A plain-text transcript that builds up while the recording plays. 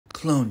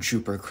Clone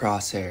Trooper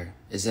Crosshair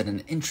is at an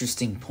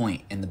interesting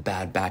point in the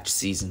Bad Batch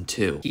Season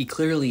 2. He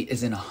clearly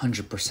isn't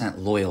 100%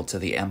 loyal to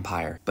the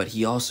Empire, but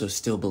he also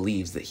still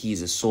believes that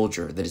he's a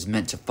soldier that is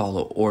meant to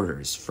follow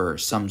orders for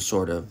some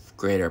sort of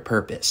greater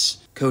purpose.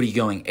 Cody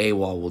going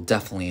AWOL will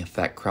definitely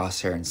affect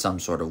Crosshair in some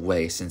sort of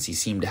way, since he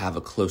seemed to have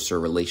a closer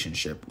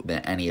relationship than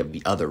any of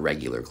the other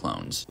regular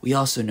clones. We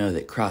also know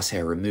that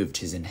Crosshair removed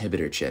his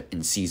inhibitor chip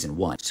in Season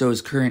 1, so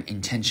his current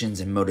intentions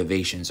and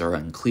motivations are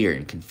unclear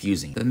and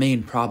confusing. The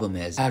main problem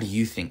is, how do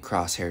you think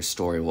Crosshair's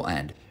story will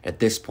end? At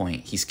this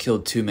point, he's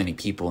killed too many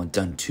people and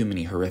done too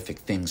many horrific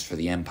things for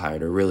the Empire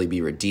to really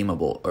be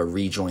redeemable or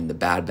rejoin the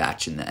Bad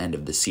Batch in the end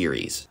of the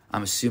series.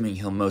 I'm assuming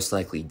he'll most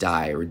likely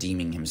die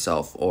redeeming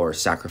himself or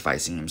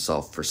sacrificing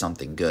himself for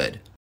something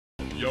good.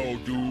 Yo,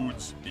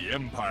 dudes, the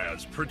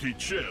Empire's pretty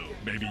chill.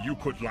 Maybe you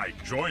could,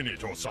 join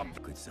it or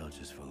something. Good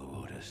soldiers follow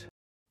orders.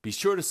 Be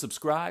sure to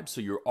subscribe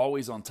so you're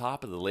always on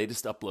top of the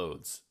latest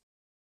uploads.